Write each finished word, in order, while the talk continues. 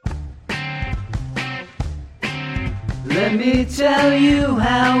Let me tell you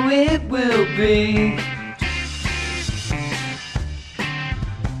how it will be.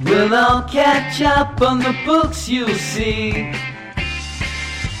 We'll all catch up on the books, you'll see.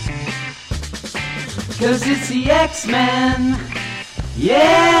 'Cause it's the X-Men.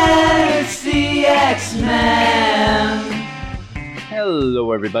 Yeah, it's the X-Men.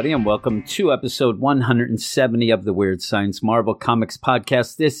 Hello, everybody, and welcome to episode 170 of the Weird Science Marvel Comics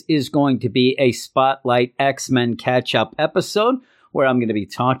podcast. This is going to be a Spotlight X-Men catch-up episode where I'm going to be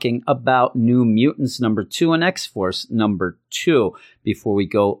talking about New Mutants number 2 and X-Force number 2. Before we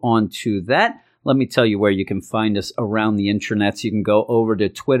go on to that, let me tell you where you can find us around the intranets. You can go over to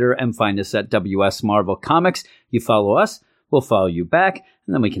Twitter and find us at WS Marvel Comics. You follow us, we'll follow you back,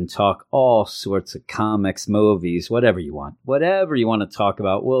 and then we can talk all sorts of comics, movies, whatever you want. Whatever you want to talk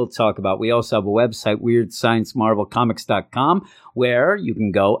about, we'll talk about. We also have a website, WeirdScienceMarvelComics.com, where you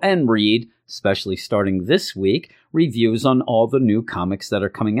can go and read, especially starting this week, reviews on all the new comics that are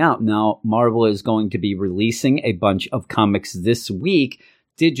coming out. Now, Marvel is going to be releasing a bunch of comics this week,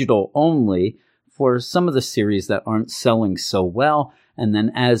 digital only, for some of the series that aren't selling so well. And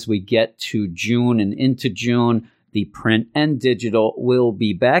then as we get to June and into June, the print and digital will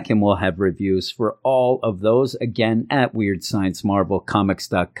be back, and we'll have reviews for all of those, again, at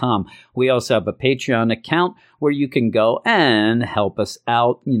WeirdScienceMarvelComics.com. We also have a Patreon account where you can go and help us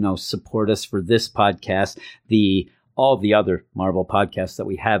out, support us for this podcast, all the other Marvel podcasts that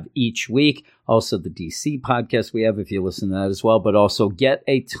we have each week, also the DC podcast we have if you listen to that as well, but also get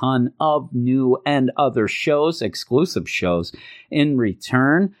a ton of new and other shows, exclusive shows in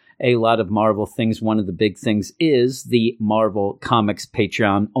return. A lot of Marvel things. One of the big things is the Marvel Comics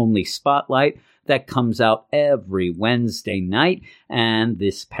Patreon only Spotlight that comes out every Wednesday night. And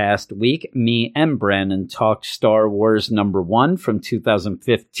this past week, me and Brandon talked Star Wars number 1 from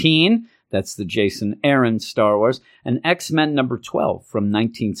 2015. That's the Jason Aaron Star Wars. And X-Men number 12 from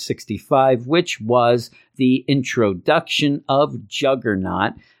 1965, which was the introduction of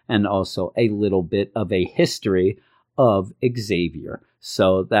Juggernaut and also a little bit of a history of Xavier.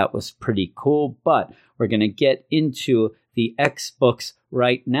 So that was pretty cool, but we're going to get into the X books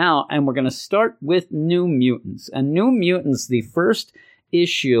right now, and we're going to start with New Mutants. And New Mutants, the first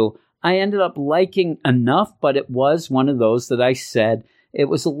issue, I ended up liking enough, but it was one of those that I said it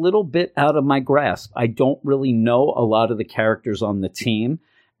was a little bit out of my grasp. I don't really know a lot of the characters on the team,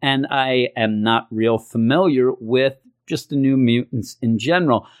 and I am not real familiar with just the New Mutants in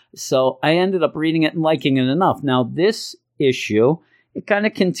general. So I ended up reading it and liking it enough. Now, this issue, it kind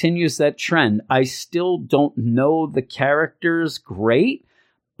of continues that trend. I still don't know the characters great,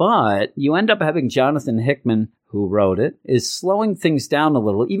 but you end up having Jonathan Hickman, who wrote it, is slowing things down a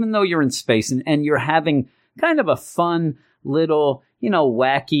little, even though you're in space and you're having kind of a fun little,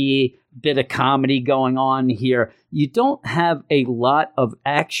 wacky bit of comedy going on here. You don't have a lot of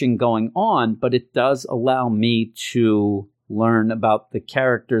action going on, but it does allow me to learn about the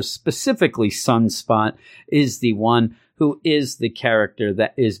characters. Specifically, Sunspot is the one who is the character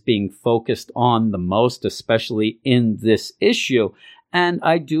that is being focused on the most, especially in this issue. And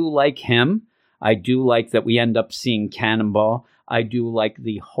I do like him. I do like that we end up seeing Cannonball. I do like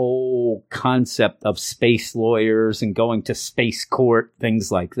the whole concept of space lawyers and going to space court,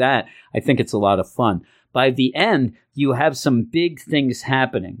 things like that. I think it's a lot of fun. By the end, you have some big things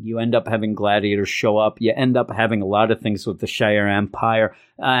happening. You end up having gladiators show up. You end up having a lot of things with the Shire Empire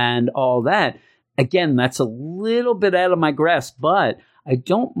and all that. Again, that's a little bit out of my grasp, but I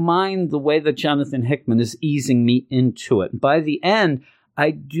don't mind the way that Jonathan Hickman is easing me into it. By the end,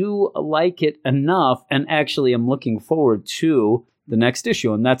 I do like it enough, and actually I'm looking forward to the next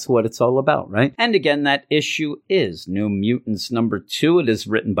issue, and that's what it's all about, right? And again, that issue is New Mutants number 2. It is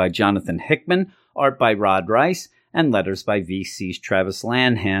written by Jonathan Hickman, art by Rod Rice, and letters by VC's Travis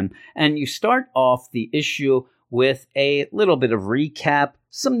Lanham. And you start off the issue with a little bit of recap,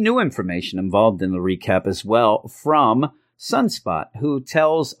 some new information involved in the recap as well from Sunspot, who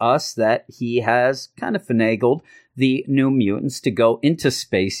tells us that he has kind of finagled the New Mutants to go into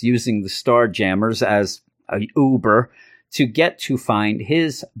space using the Starjammers as an Uber to get to find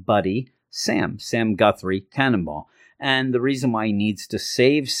his buddy, Sam Guthrie Cannonball. And the reason why he needs to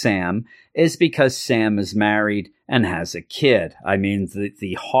save Sam is because Sam is married and has a kid. I mean,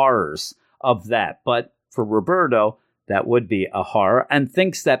 the horrors of that. But for Roberto, that would be a horror, and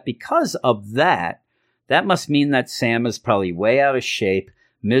thinks that because of that, that must mean that Sam is probably way out of shape,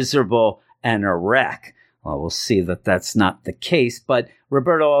 miserable, and a wreck. Well, we'll see that that's not the case. But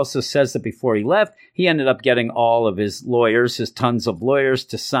Roberto also says that before he left, he ended up getting all of his lawyers, his tons of lawyers,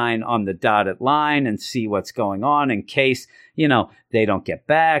 to sign on the dotted line and see what's going on in case, they don't get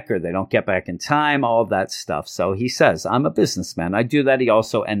back or they don't get back in time, all that stuff. So he says, I'm a businessman. I do that. He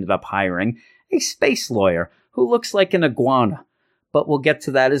also ended up hiring a space lawyer who looks like an iguana. But we'll get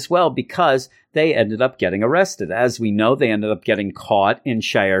to that as well because they ended up getting arrested. As we know, they ended up getting caught in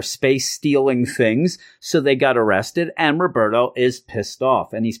Shire space stealing things. So they got arrested and Roberto is pissed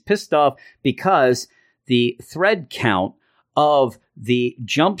off. And he's pissed off because the thread count of the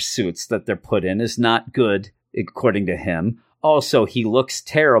jumpsuits that they're put in is not good, according to him. Also, he looks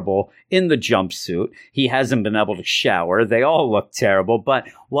terrible in the jumpsuit. He hasn't been able to shower. They all look terrible. But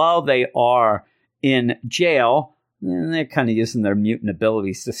while they are in jail, and they're kind of using their mutant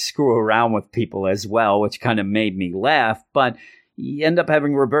abilities to screw around with people as well, which kind of made me laugh. But you end up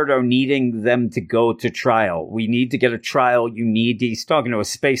having Roberto needing them to go to trial. We need to get a trial. He's talking to a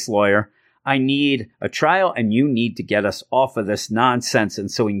space lawyer. I need a trial and you need to get us off of this nonsense and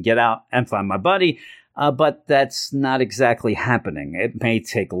so we can get out and find my buddy. But that's not exactly happening. It may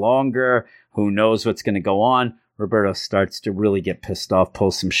take longer. Who knows what's going to go on? Roberto starts to really get pissed off, pull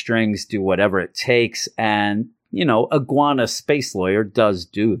some strings, do whatever it takes, and Iguana space lawyer does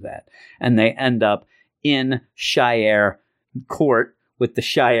do that. And they end up in Shire court with the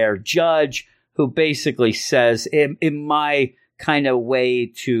Shire judge who basically says, in my kind of way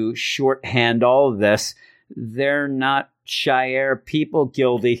to shorthand all of this, they're not Shire people,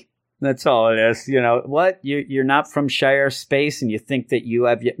 Gildy. That's all it is. What? You're not from Shire space and you think that you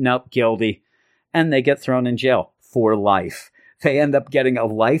have... Nope, Gildy. And they get thrown in jail for life. They end up getting a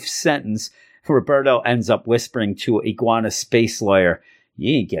life sentence. Roberto ends up whispering to Iguana space lawyer,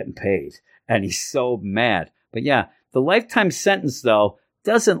 you ain't getting paid. And he's so mad. But yeah, the lifetime sentence, though,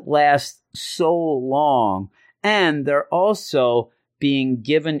 doesn't last so long. And they're also being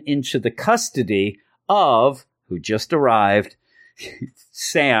given into the custody of, who just arrived,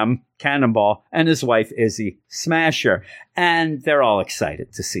 Sam Cannonball and his wife Izzy Smasher. And they're all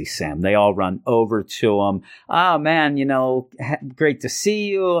excited to see Sam. They all run over to him. Oh man, great to see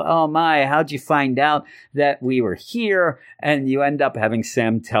you. Oh my, how'd you find out that we were here? And you end up having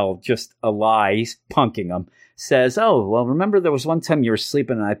Sam tell just a lie. He's punking him. Says, oh, well, remember there was one time you were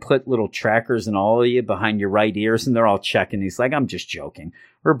sleeping and I put little trackers in all of you behind your right ears and they're all checking. He's like, I'm just joking.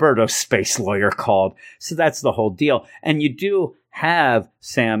 Roberto's space lawyer called. So that's the whole deal. And you do have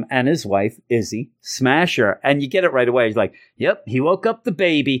Sam and his wife, Izzy Smasher, and you get it right away. He's like, yep, he woke up the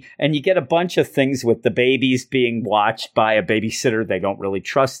baby, and you get a bunch of things with the babies being watched by a babysitter they don't really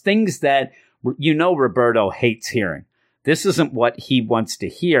trust, things that Roberto hates hearing. This isn't what he wants to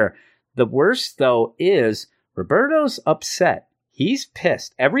hear. The worst, though, is Roberto's upset. He's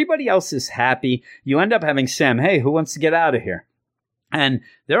pissed. Everybody else is happy. You end up having Sam, hey, who wants to get out of here? And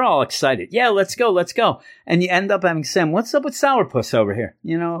they're all excited. Yeah, let's go. And you end up having Sam, what's up with Sourpuss over here?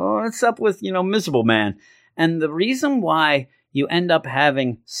 What's up with, Miserable Man? And the reason why you end up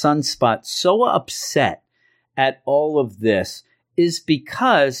having Sunspot so upset at all of this is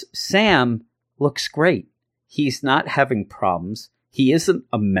because Sam looks great. He's not having problems. He isn't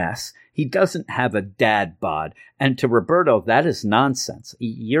a mess. He doesn't have a dad bod. And to Roberto, that is nonsense.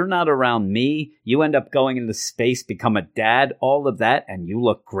 You're not around me. You end up going into space, become a dad, all of that, and you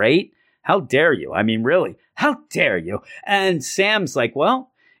look great. How dare you? I mean, really, how dare you? And Sam's like,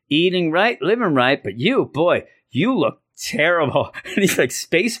 well, eating right, living right, but you look terrible. And he's like,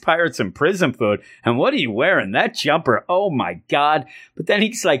 space pirates and prison food. And what are you wearing? That jumper. Oh my God. But then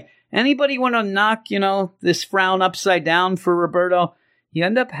he's like, anybody want to knock, this frown upside down for Roberto? You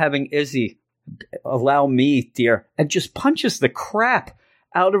end up having Izzy, allow me, dear, and just punches the crap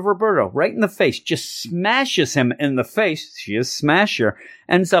out of Roberto right in the face, just smashes him in the face. She is Smasher.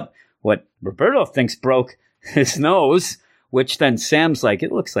 Ends up what Roberto thinks broke his nose, which then Sam's like,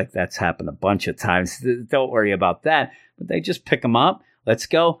 it looks like that's happened a bunch of times. Don't worry about that. But they just pick him up. Let's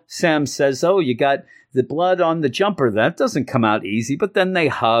go. Sam says, oh, you got the blood on the jumper. That doesn't come out easy. But then they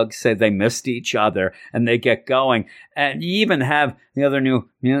hug, say they missed each other, and they get going. And you even have the other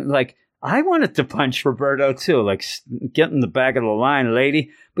like, I wanted to punch Roberto too, like get in the back of the line, lady.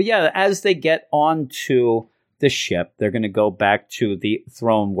 But yeah, as they get onto the ship, they're going to go back to the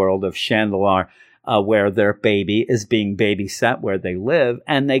throne world of Chandalar, where their baby is being babysat, where they live.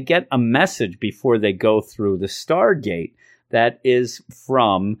 And they get a message before they go through the Stargate that is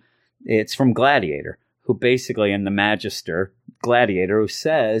from Gladiator, who basically, in the Magister, Gladiator, who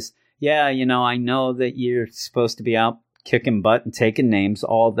says, yeah, I know that you're supposed to be out kicking butt and taking names,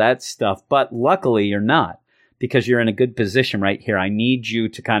 all that stuff, but luckily you're not, because you're in a good position right here. I need you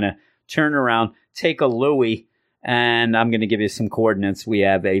to kind of turn around, take a Louis, and I'm going to give you some coordinates. We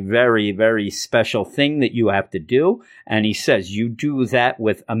have a very, very special thing that you have to do. And he says, you do that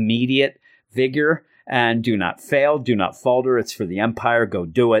with immediate vigor and do not fail, do not falter. It's for the Empire. Go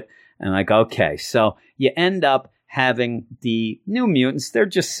do it. And like, okay. So you end up having the New Mutants. They're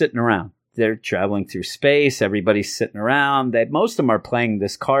just sitting around. They're traveling through space. Everybody's sitting around. Most of them are playing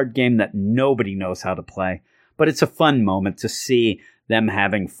this card game that nobody knows how to play. But it's a fun moment to see them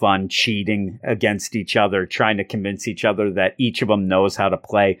having fun, cheating against each other, trying to convince each other that each of them knows how to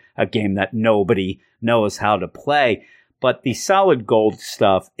play a game that nobody knows how to play. But the solid gold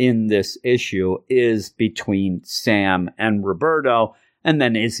stuff in this issue is between Sam and Roberto, and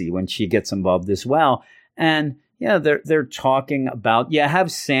then Izzy when she gets involved as well. And yeah, they're talking about,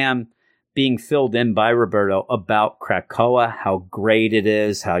 have Sam being filled in by Roberto about Krakoa, how great it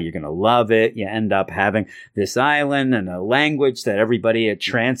is, how you're going to love it. You end up having this island and a language that it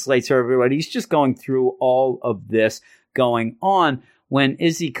translates for everybody. He's just going through all of this going on when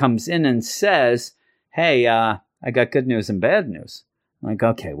Izzy comes in and says, hey, I got good news and bad news. I'm like,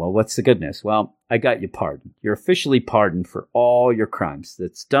 okay, well, what's the good news? Well, I got you pardoned. You're officially pardoned for all your crimes.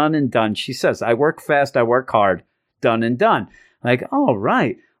 That's done and done. She says, I work fast, I work hard, done and done. Like, all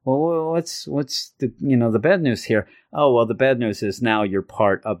right. Well, what's the bad news here? Oh, well, the bad news is now you're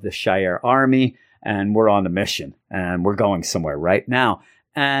part of the Shire army and we're on a mission and we're going somewhere right now.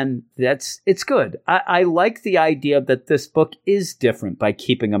 And it's good. I like the idea that this book is different by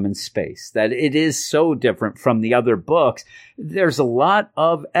keeping them in space, that it is so different from the other books. There's a lot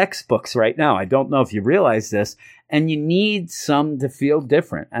of X books right now. I don't know if you realize this, and you need some to feel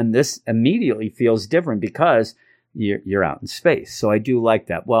different. And this immediately feels different because you're out in space. So I do like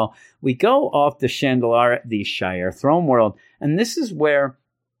that. Well, we go off the Shandalar, the Shire Throne World, and this is where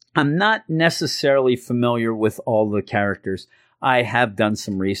I'm not necessarily familiar with all the characters. I have done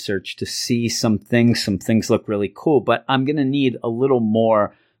some research to see some things. Some things look really cool, but I'm going to need a little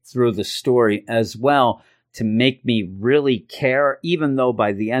more through the story as well to make me really care, even though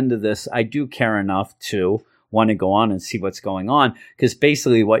by the end of this, I do care enough to want to go on and see what's going on, because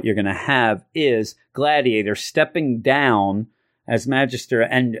basically what you're going to have is Gladiator stepping down as Magister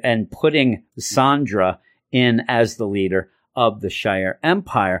and putting Sandra in as the leader of the Shire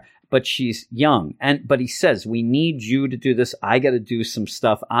Empire. But she's young. But he says, we need you to do this. I got to do some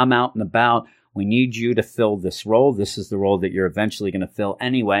stuff. I'm out and about. We need you to fill this role. This is the role that you're eventually going to fill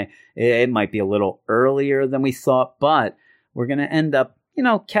anyway. It might be a little earlier than we thought, but we're going to end up,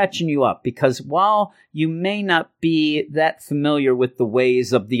 catching you up, because while you may not be that familiar with the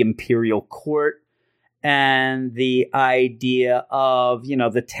ways of the imperial court and the idea of,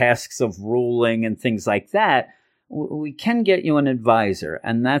 the tasks of ruling and things like that, we can get you an advisor,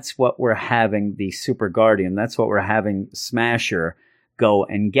 and that's what we're having the Super Guardian. That's what we're having Smasher go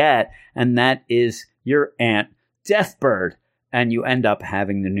and get, and that is your Aunt Deathbird. And you end up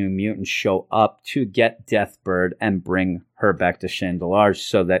having the New Mutants show up to get Deathbird and bring her back to Shandalar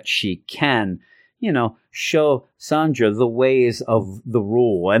so that she can, show Sandra the ways of the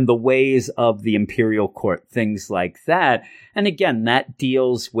rule and the ways of the Imperial Court, things like that. And again, that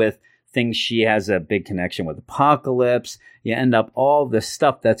deals with things. She has a big connection with Apocalypse. You end up all this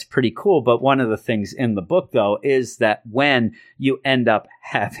stuff that's pretty cool. But one of the things in the book, though, is that when you end up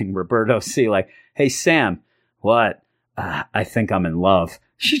having Roberto see like, hey, Sam, what? I think I'm in love.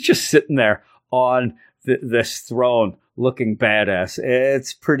 She's just sitting there on this throne looking badass.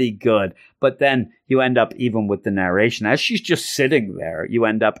 It's pretty good. But then you end up, even with the narration, as she's just sitting there, you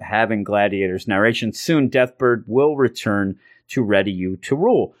end up having Gladiator's narration. Soon Deathbird will return to ready you to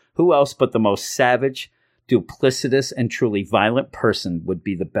rule. Who else but the most savage, duplicitous, and truly violent person would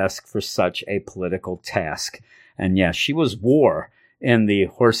be the best for such a political task? And yeah, she was War in the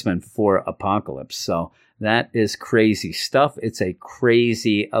Horsemen for Apocalypse. So that is crazy stuff. It's a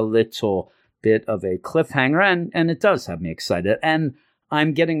little bit of a cliffhanger, and it does have me excited. And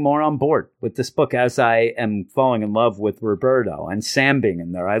I'm getting more on board with this book as I am falling in love with Roberto and Sam being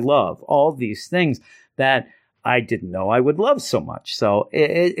in there. I love all these things that I didn't know I would love so much. So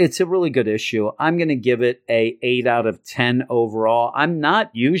it's a really good issue. I'm going to give it a 8 out of 10 overall. I'm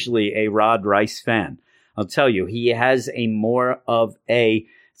not usually a Rod Rice fan. I'll tell you, he has a more of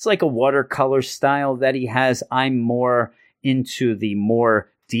it's like a watercolor style that he has. I'm more into the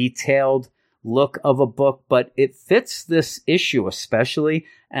more detailed look of a book, but it fits this issue especially.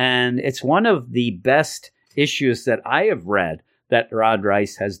 And it's one of the best issues that I have read that Rod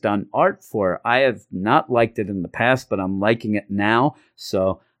Rice has done art for. I have not liked it in the past, but I'm liking it now.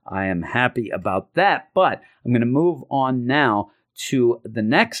 So I am happy about that. But I'm going to move on now to the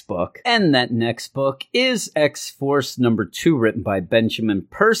next book. And that next book is X-Force number 2, written by Benjamin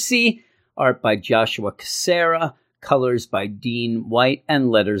Percy. art by Joshua Cassera, colors by Dean White,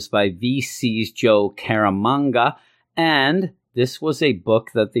 and letters by VC's Joe Caramagna. And this was a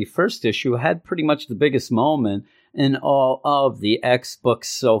book that the first issue had pretty much the biggest moment in all of the X books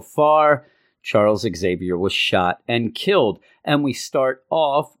so far. Charles Xavier was shot and killed. And we start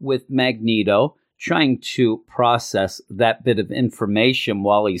off with Magneto trying to process that bit of information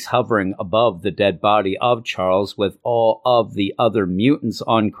while he's hovering above the dead body of Charles with all of the other mutants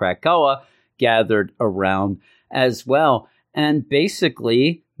on Krakoa gathered around as well. And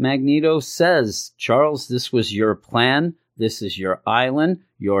basically, Magneto says, Charles, this was your plan. This is your island,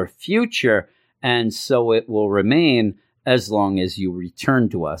 your future. And so it will remain as long as you return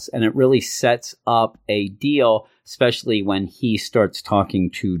to us. And it really sets up a deal, especially when he starts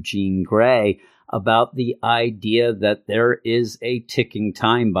talking to Jean Grey about the idea that there is a ticking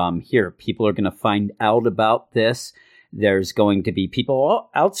time bomb here. People are going to find out about this. There's going to be people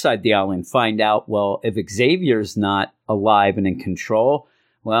outside the island find out, well, if Xavier's not alive and in control,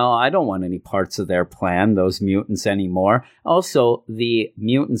 well, I don't want any parts of their plan, those mutants anymore. Also, the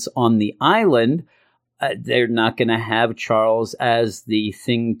mutants on the island, they're not going to have Charles as the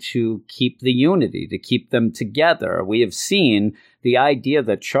thing to keep the unity, to keep them together. We have seen the idea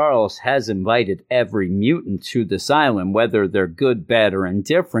that Charles has invited every mutant to this island, whether they're good, bad, or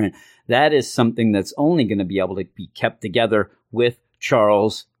indifferent. That is something that's only going to be able to be kept together with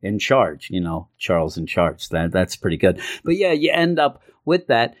Charles in charge. You know, Charles in charge. That's pretty good. But yeah, you end up with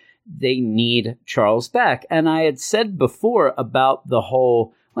that. They need Charles back. And I had said before about the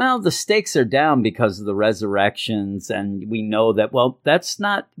whole, well, the stakes are down because of the resurrections. And we know that, well, that's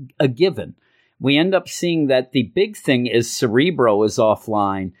not a given. We end up seeing that the big thing is Cerebro is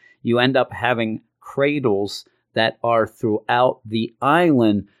offline. You end up having cradles that are throughout the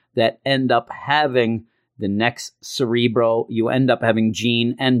island that end up having the next Cerebro. You end up having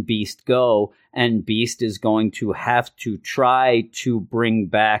Jean and Beast go, and Beast is going to have to try to bring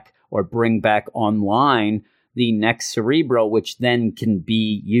back online the next Cerebro, which then can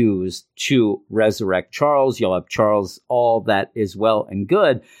be used to resurrect Charles. You'll have Charles, all that is well and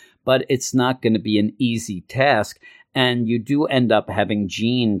good, but it's not going to be an easy task. And you do end up having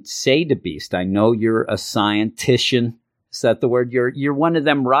Jean say to Beast, I know you're a scientician. Is that the word? You're one of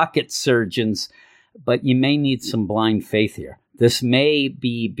them rocket surgeons, but you may need some blind faith here. This may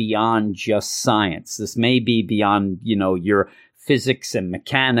be beyond just science. This may be beyond, your physics and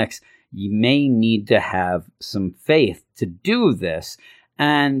mechanics. You may need to have some faith to do this.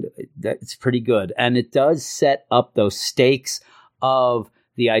 And that's pretty good. And it does set up those stakes of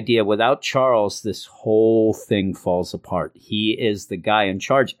the idea without Charles, this whole thing falls apart. He is the guy in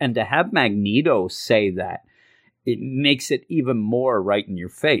charge. And to have Magneto say that, it makes it even more right in your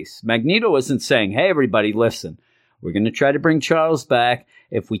face. Magneto isn't saying, hey, everybody, listen, we're going to try to bring Charles back.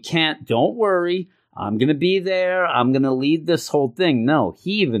 If we can't, don't worry. I'm going to be there. I'm going to lead this whole thing. No,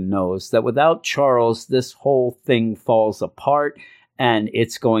 he even knows that without Charles, this whole thing falls apart. And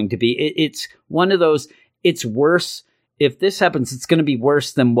it's going to be, it's one of those, it's worse. If this happens, it's going to be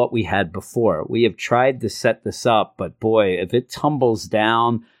worse than what we had before. We have tried to set this up, but boy, if it tumbles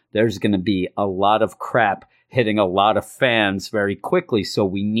down, there's going to be a lot of crap hitting a lot of fans very quickly. So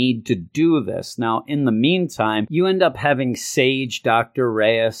we need to do this. Now, in the meantime, you end up having Sage, Dr.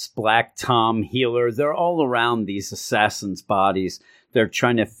 Reyes, Black Tom, Healer. They're all around these assassins' bodies. They're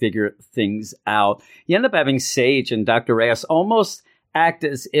trying to figure things out. You end up having Sage and Dr. Reyes almost act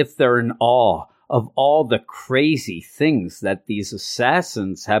as if they're in awe of all the crazy things that these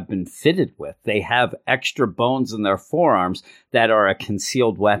assassins have been fitted with. They have extra bones in their forearms that are a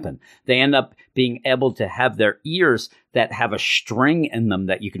concealed weapon. They end up being able to have their ears that have a string in them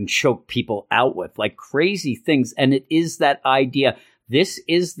that you can choke people out with, like crazy things. And it is that idea. This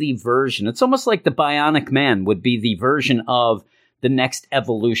is the version. It's almost like the Bionic Man would be the version of the next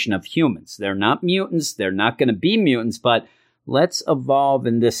evolution of humans. They're not mutants. They're not going to be mutants, but let's evolve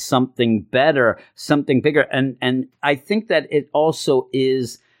into something better, something bigger. And I think that it also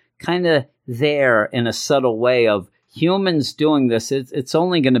is kind of there in a subtle way of humans doing this. It's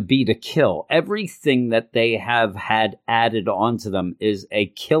only going to be to kill. Everything that they have had added onto them is a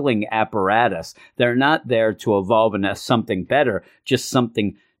killing apparatus. They're not there to evolve into something better, just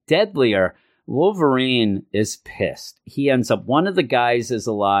something deadlier. Wolverine is pissed. He ends up, one of the guys is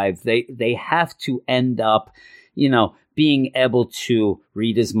alive. They have to end up, being able to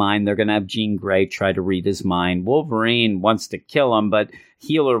read his mind. They're going to have Jean Grey try to read his mind. Wolverine wants to kill him, but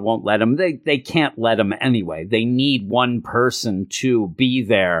Healer won't let him. They can't let him anyway. They need one person to be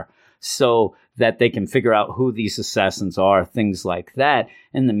there so that they can figure out who these assassins are, things like that.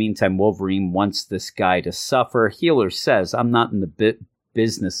 In the meantime, Wolverine wants this guy to suffer. Healer says, I'm not in the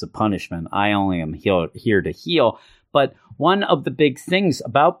business of punishment. I only am here to heal. But one of the big things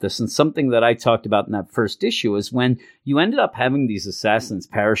about this, and something that I talked about in that first issue, is when you ended up having these assassins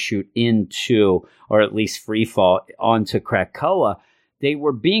parachute into, or at least free fall onto Krakoa, they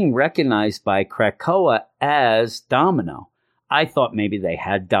were being recognized by Krakoa as Domino. I thought maybe they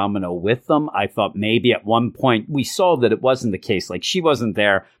had Domino with them. I thought maybe at one point we saw that it wasn't the case. Like, she wasn't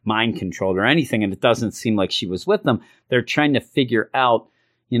there mind controlled or anything, and it doesn't seem like she was with them. They're trying to figure out,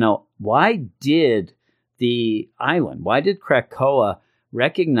 why did the island, why did Krakoa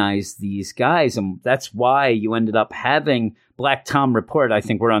recognize these guys? And that's why you ended up having Black Tom report, I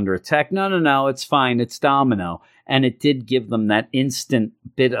think we're under attack. No, it's fine. It's Domino. And it did give them that instant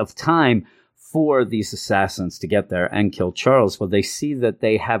bit of time for these assassins to get there and kill Charles. Well, they see that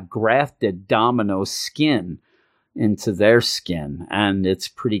they have grafted Domino's skin into their skin, and it's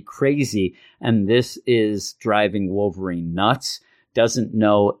pretty crazy. And this is driving Wolverine nuts. Doesn't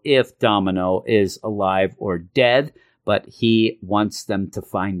know if Domino is alive or dead, but he wants them to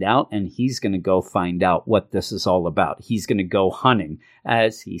find out, and he's going to go find out what this is all about. He's going to go hunting,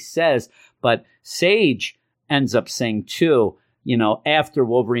 as he says. But Sage ends up saying, too, after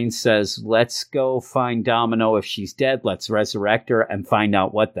Wolverine says, let's go find Domino. If she's dead, let's resurrect her and find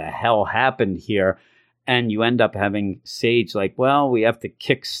out what the hell happened here. And you end up having Sage like, well, we have to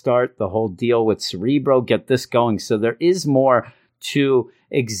kickstart the whole deal with Cerebro, get this going. So there is more to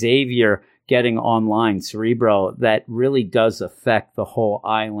Xavier getting online, Cerebro, that really does affect the whole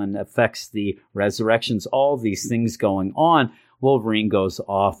island, affects the resurrections, all these things going on. Wolverine goes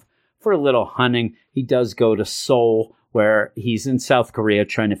off for a little hunting. He does go to Seoul, where he's in South Korea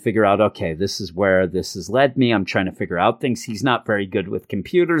trying to figure out, okay, this is where this has led me. I'm trying to figure out things. He's not very good with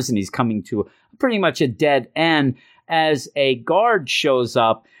computers, and he's coming to pretty much a dead end as a guard shows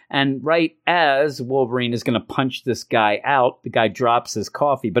up. And right as Wolverine is going to punch this guy out, the guy drops his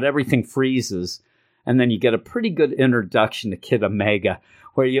coffee, but everything freezes. And then you get a pretty good introduction to Kid Omega,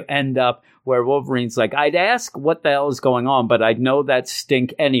 where you end up where Wolverine's like, I'd ask what the hell is going on, but I'd know that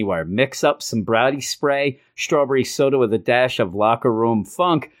stink anywhere. Mix up some Browdy spray, strawberry soda with a dash of locker room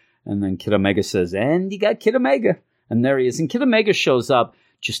funk. And then Kid Omega says, and you got Kid Omega. And there he is. And Kid Omega shows up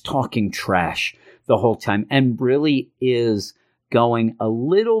just talking trash the whole time and really is going a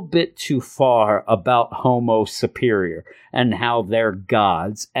little bit too far about Homo Superior and how they're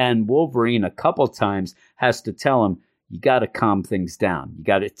gods. And Wolverine a couple times has to tell him, you got to calm things down.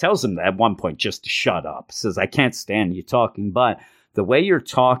 It tells him at one point just to shut up. Says, I can't stand you talking, but the way you're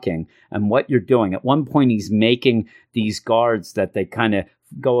talking and what you're doing, at one point he's making these guards that they kind of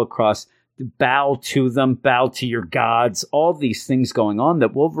go across, bow to them, bow to your gods, all these things going on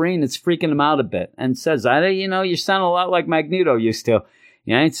that Wolverine is freaking him out a bit and says, you sound a lot like Magneto used to.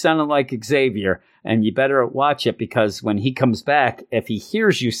 You ain't sounding like Xavier, and you better watch it, because when he comes back, if he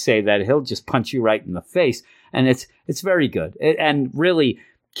hears you say that, he'll just punch you right in the face. And it's very good. And really,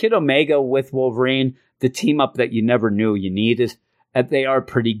 Kid Omega with Wolverine, the team up that you never knew you needed, and they are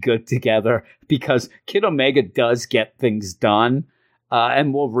pretty good together, because Kid Omega does get things done.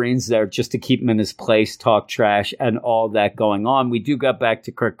 And Wolverine's there just to keep him in his place, talk trash, and all that going on. We do get back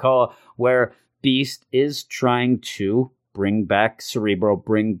to Krakoa, where Beast is trying to bring back Cerebro,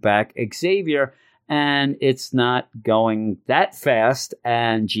 bring back Xavier, and it's not going that fast.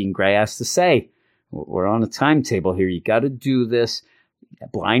 And Jean Grey has to say, we're on a timetable here. You got to do this.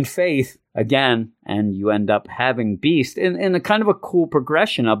 Blind faith again. And you end up having Beast in a kind of a cool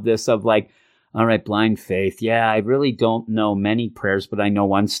progression of this, of like, all right, blind faith. Yeah, I really don't know many prayers, but I know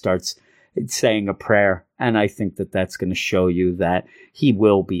one starts saying a prayer. And I think that that's going to show you that he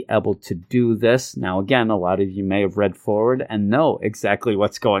will be able to do this. Now, again, a lot of you may have read forward and know exactly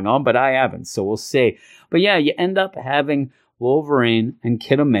what's going on, but I haven't. So we'll see. But yeah, you end up having Wolverine and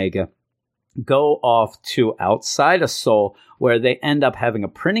Kid Omega go off to outside of Seoul, where they end up having a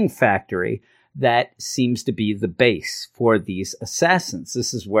printing factory that seems to be the base for these assassins.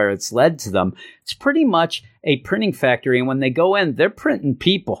 This is where it's led to them. It's pretty much a printing factory, and when they go in, they're printing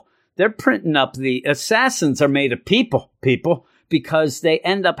people. They're printing up the assassins are made of people, because they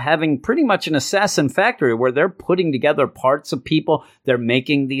end up having pretty much an assassin factory where they're putting together parts of people. They're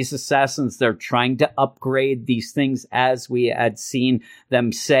making these assassins. They're trying to upgrade these things, as we had seen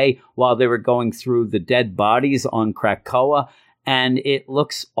them say while they were going through the dead bodies on Krakoa. And it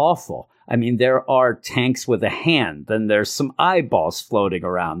looks awful. I mean, there are tanks with a hand, then there's some eyeballs floating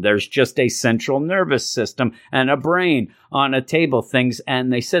around. There's just a central nervous system and a brain on a table, things.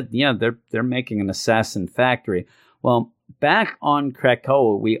 And they said, yeah, they're making an assassin factory. Well, back on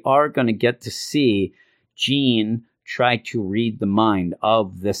Krakoa, we are going to get to see Jean try to read the mind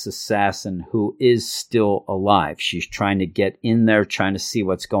of this assassin who is still alive. She's trying to get in there, trying to see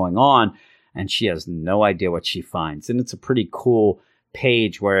what's going on, and she has no idea what she finds. And it's a pretty cool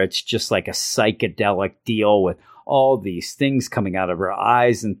page where it's just like a psychedelic deal with all these things coming out of her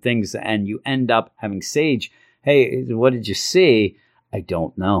eyes and things, and you end up having Sage, hey, what did you see? I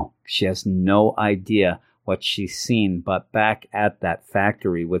don't know. She has no idea what she's seen. But back at that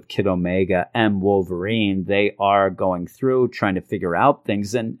factory with Kid Omega and Wolverine, they are going through trying to figure out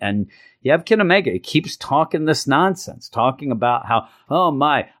things. And you have Kid Omega. He keeps talking this nonsense, talking about how, oh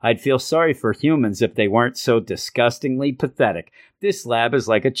my, I'd feel sorry for humans if they weren't so disgustingly pathetic. This lab is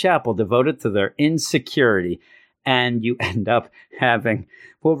like a chapel devoted to their insecurity. And you end up having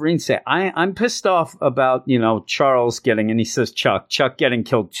Wolverine say, I'm pissed off about, Charles getting, and he says, Chuck getting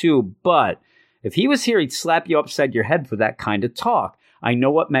killed too, but if he was here, he'd slap you upside your head for that kind of talk. I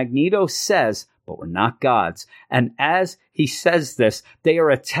know what Magneto says, but we're not gods. And as he says this, they are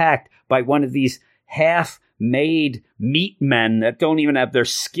attacked by one of these half-made meat men that don't even have their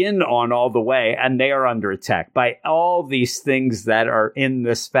skin on all the way, and they are under attack by all these things that are in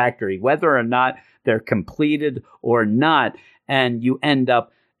this factory, whether or not they're completed or not. And you end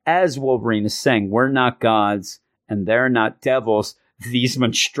up, as Wolverine is saying, we're not gods and they're not devils. These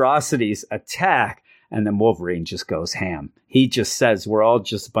monstrosities attack, and then Wolverine just goes ham. He just says we're all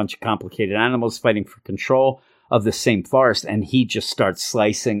just a bunch of complicated animals fighting for control of the same forest, and he just starts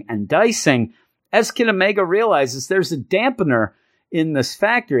slicing and dicing. As Kid Omega realizes there's a dampener in this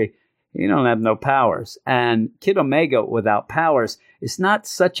factory, you don't have no powers. And Kid Omega without powers is not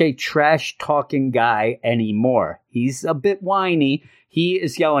such a trash-talking guy anymore. He's a bit whiny. He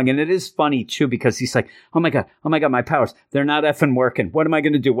is yelling, and it is funny, too, because he's like, oh my God, my powers, they're not effing working. What am I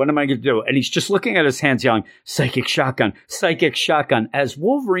going to do? And he's just looking at his hands yelling, psychic shotgun, as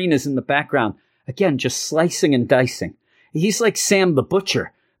Wolverine is in the background, again, just slicing and dicing. He's like Sam the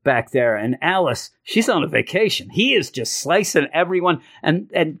Butcher back there, and Alice, she's on a vacation. He is just slicing everyone,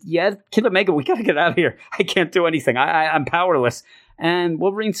 and yeah, Kid Omega, we got to get out of here. I can't do anything. I'm powerless. And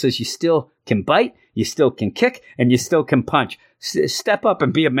Wolverine says, you still can bite, you still can kick, and you still can punch. Step up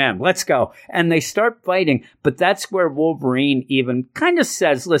and be a man. Let's go. And they start fighting, but that's where Wolverine even kind of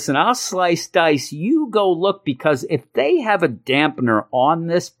says, listen, I'll slice dice. You go look, because if they have a dampener on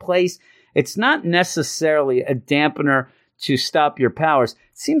this place, it's not necessarily a dampener to stop your powers. It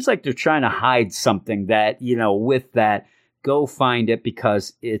seems like they're trying to hide something that, with that, go find it,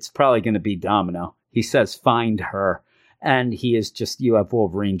 because it's probably going to be Domino. He says, find her. And he is just, you have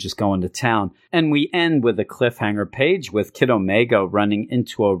Wolverine just going to town. And we end with a cliffhanger page with Kid Omega running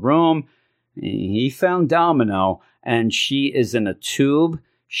into a room. He found Domino, and she is in a tube.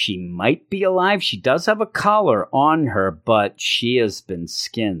 She might be alive. She does have a collar on her, but she has been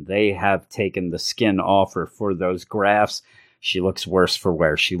skinned. They have taken the skin off her for those grafts. She looks worse for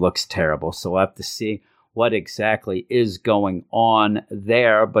wear. She looks terrible. So we'll have to see what exactly is going on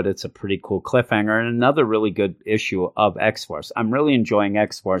there, but it's a pretty cool cliffhanger and another really good issue of X-Force. I'm really enjoying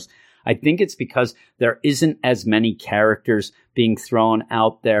X-Force. I think it's because there isn't as many characters being thrown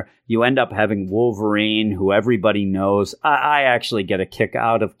out there. You end up having Wolverine, who everybody knows. I actually get a kick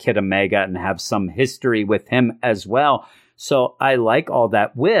out of Kid Omega and have some history with him as well. So I like all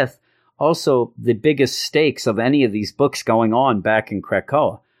that, with also the biggest stakes of any of these books going on back in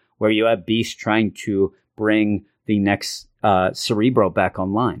Krakoa, where you have Beast trying to bring the next Cerebro back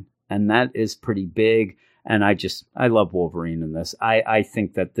online. And that is pretty big. And I love Wolverine in this. I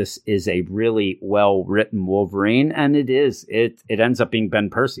think that this is a really well-written Wolverine. And it is. It ends up being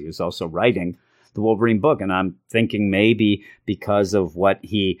Ben Percy, who's also writing the Wolverine book. And I'm thinking maybe because of what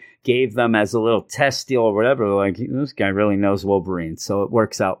he gave them as a little test deal or whatever, like, this guy really knows Wolverine. So it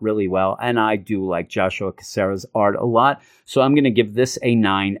works out really well. And I do like Joshua Cassara's art a lot. So I'm going to give this a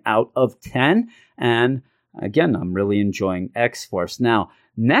 9 out of 10. And again, I'm really enjoying X-Force. Now,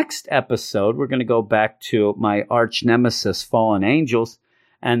 next episode, we're going to go back to my arch nemesis, Fallen Angels,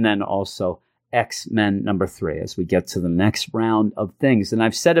 and then also X-Men number 3 as we get to the next round of things. And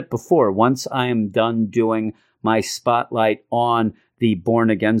I've said it before, once I am done doing my spotlight on the Born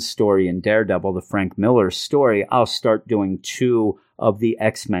Again story in Daredevil, the Frank Miller story, I'll start doing 2 of the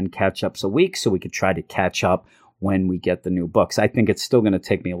X-Men catch-ups a week so we could try to catch up when we get the new books. I think it's still going to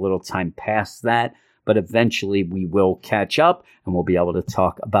take me a little time past that, but eventually we will catch up and we'll be able to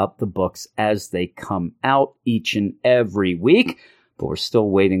talk about the books as they come out each and every week. But we're still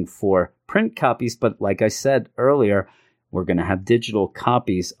waiting for print copies. But like I said earlier, we're going to have digital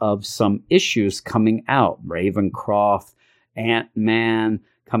copies of some issues coming out. Ravencroft, Ant-Man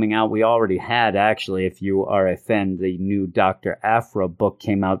coming out. We already had, actually, if you are a fan, the new Dr. Aphra book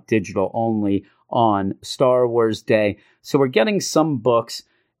came out digital only on Star Wars Day. So we're getting some books,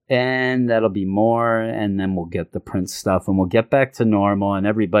 and that'll be more, and then we'll get the print stuff, and we'll get back to normal, and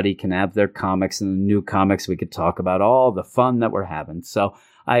everybody can have their comics and the new comics. We could talk about all the fun that we're having. So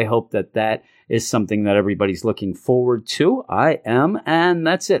I hope that that is something that everybody's looking forward to. I am, and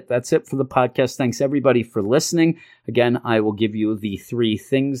that's it. That's it for the podcast. Thanks, everybody, for listening. Again, I will give you the 3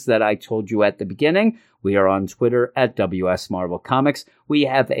 things that I told you at the beginning. We are on Twitter at WS Marvel Comics. We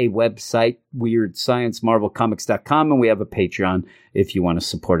have a website, WeirdScienceMarvelComics.com, and we have a Patreon. If you want to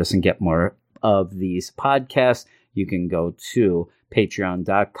support us and get more of these podcasts, you can go to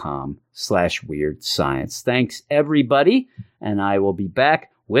patreon.com/WeirdScience. Thanks, everybody, and I will be back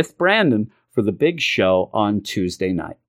with Brandon for the big show on Tuesday night.